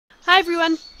Hi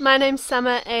everyone, my name's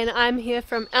Summer and I'm here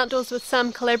from Outdoors with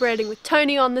Some, collaborating with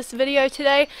Tony on this video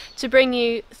today to bring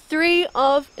you 3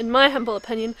 of, in my humble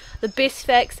opinion, the best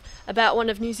facts about one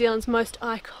of New Zealand's most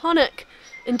iconic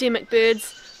endemic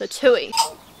birds, the tui.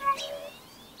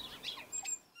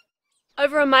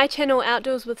 Over on my channel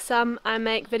Outdoors with Some, I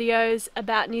make videos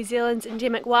about New Zealand's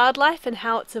endemic wildlife and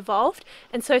how it's evolved,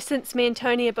 and so since me and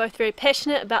Tony are both very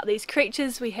passionate about these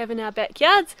creatures we have in our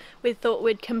backyards, we thought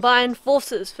we'd combine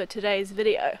forces for today's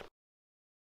video.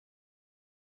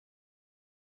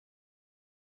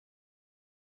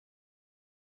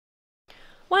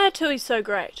 Why are tuis so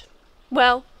great?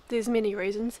 Well, there's many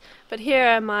reasons, but here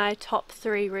are my top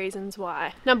 3 reasons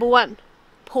why. Number 1,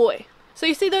 poi. So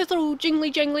you see those little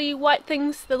jingly white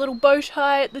things, the little bow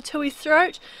tie at the tui's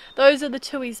throat? Those are the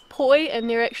tui's poi, and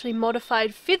they're actually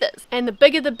modified feathers. And the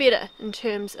bigger the better in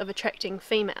terms of attracting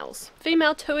females.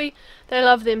 Female tui, they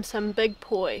love them some big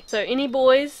poi. So any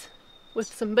boys with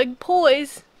some big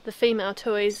pois, the female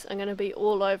tuis are going to be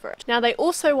all over it. Now they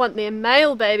also want their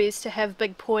male babies to have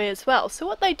big poi as well. So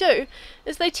what they do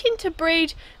is they tend to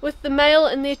breed with the male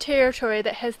in their territory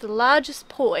that has the largest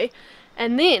poi,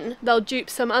 and then they'll dupe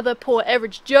some other poor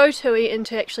average Joe tui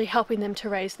into actually helping them to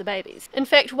raise the babies. In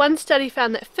fact, one study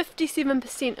found that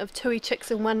 57% of tui chicks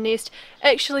in one nest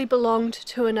actually belonged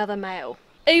to another male,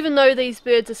 even though these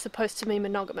birds are supposed to be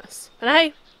monogamous. But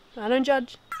hey, I don't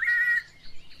judge.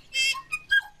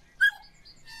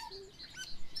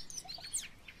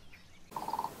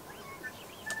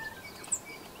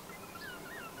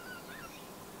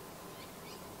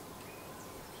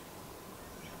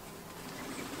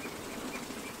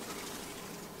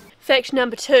 Fact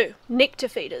number 2, nectar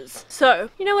feeders. So,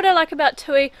 you know what I like about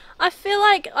tui? I feel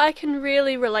like I can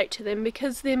really relate to them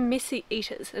because they're messy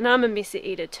eaters, and I'm a messy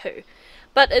eater too.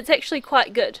 But it's actually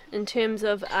quite good in terms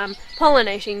of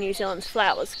pollinating New Zealand's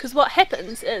flowers, because what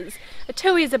happens is, a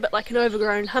tui is a bit like an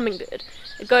overgrown hummingbird.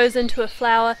 It goes into a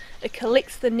flower, it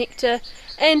collects the nectar,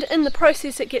 and in the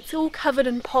process it gets all covered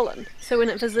in pollen. So when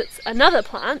it visits another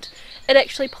plant, it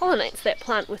actually pollinates that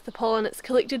plant with the pollen it's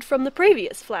collected from the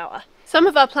previous flower. Some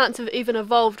of our plants have even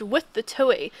evolved with the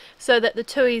tui, so that the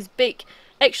tui's beak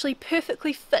actually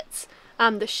perfectly fits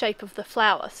the shape of the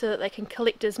flower, so that they can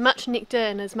collect as much nectar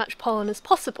and as much pollen as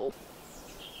possible.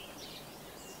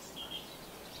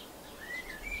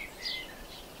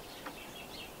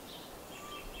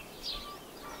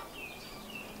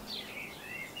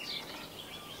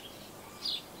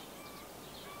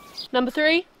 Number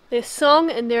 3, their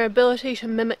song and their ability to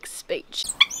mimic speech.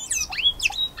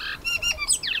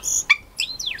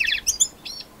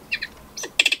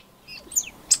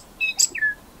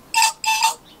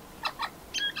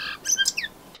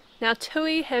 Now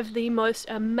tui have the most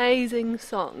amazing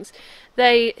songs.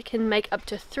 They can make up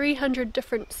to 300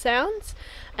 different sounds,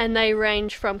 and they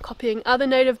range from copying other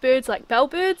native birds like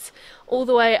bellbirds all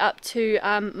the way up to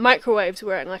microwaves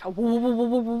wearing like a woo woo woo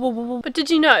woo woo woo. But did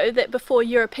you know that before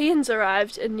Europeans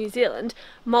arrived in New Zealand,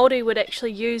 Māori would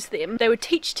actually use them? They would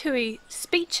teach tui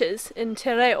speeches in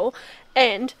te reo,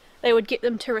 and they would get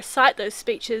them to recite those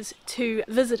speeches to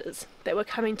visitors that were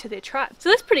coming to their tribe. So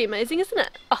that's pretty amazing, isn't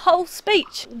it? A whole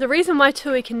speech! The reason why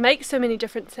tui can make so many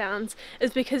different sounds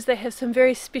is because they have some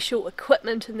very special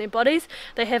equipment in their bodies.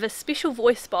 They have a special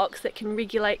voice box that can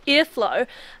regulate airflow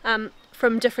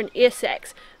from different air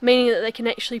sacs, meaning that they can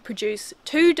actually produce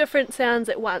 2 different sounds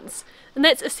at once. And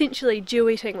that's essentially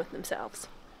duetting with themselves.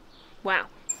 Wow.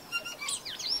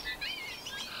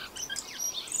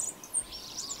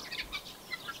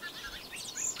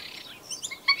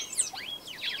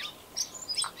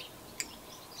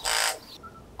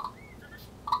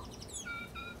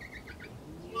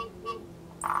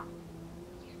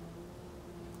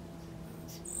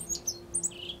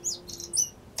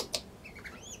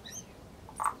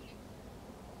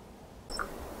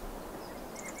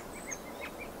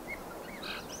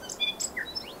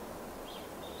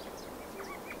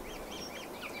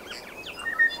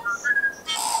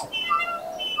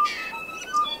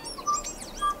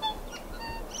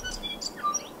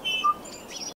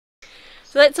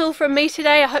 So that's all from me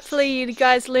today. Hopefully you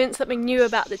guys learned something new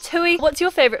about the tui. What's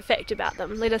your favourite fact about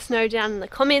them? Let us know down in the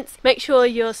comments. Make sure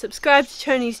you're subscribed to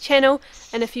Tony's channel,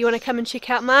 and if you want to come and check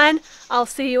out mine, I'll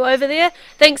see you over there.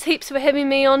 Thanks heaps for having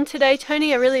me on today,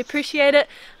 Tony. I really appreciate it.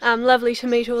 Lovely to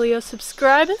meet all your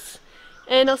subscribers,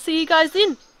 and I'll see you guys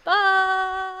then.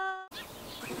 Bye!